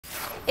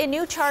In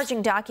new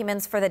charging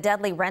documents for the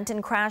deadly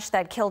Renton crash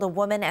that killed a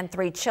woman and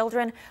 3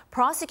 children,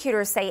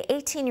 prosecutors say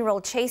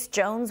 18-year-old Chase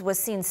Jones was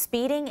seen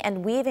speeding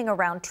and weaving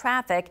around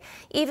traffic,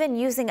 even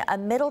using a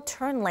middle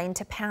turn lane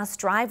to pass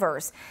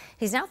drivers.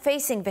 He's now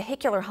facing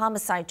vehicular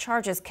homicide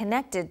charges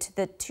connected to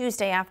the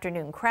Tuesday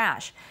afternoon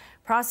crash.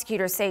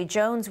 Prosecutors say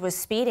Jones was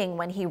speeding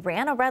when he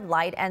ran a red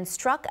light and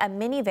struck a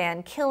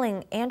minivan,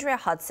 killing Andrea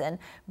Hudson,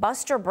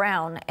 Buster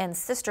Brown, and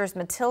sisters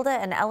Matilda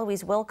and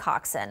Eloise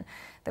Wilcoxon.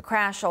 The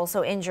crash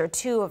also injured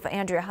 2 of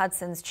Andrea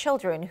Hudson's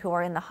children who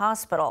are in the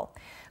hospital.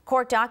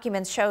 Court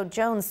documents showed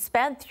Jones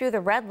sped through the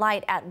red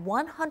light at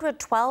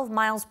 112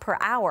 miles per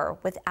hour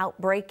without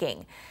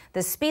braking.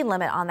 The speed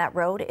limit on that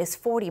road is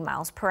 40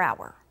 miles per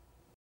hour.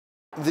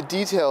 The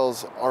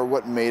details are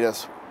what made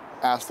us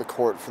ask the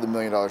court for the $1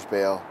 million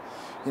bail.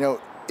 You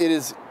know, it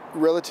is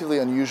relatively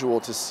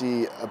unusual to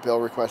see a bail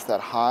request that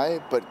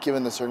high, but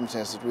given the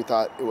circumstances, we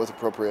thought it was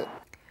appropriate.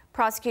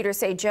 Prosecutors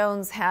say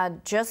Jones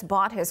had just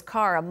bought his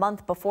car a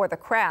month before the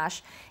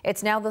crash.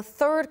 It's now the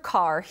 3rd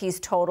car he's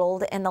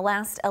totaled in the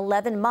last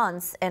 11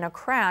 months in a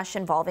crash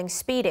involving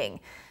speeding.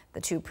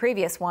 The 2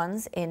 previous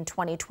ones in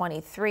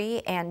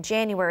 2023 and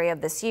January of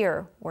this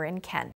year were in Kent.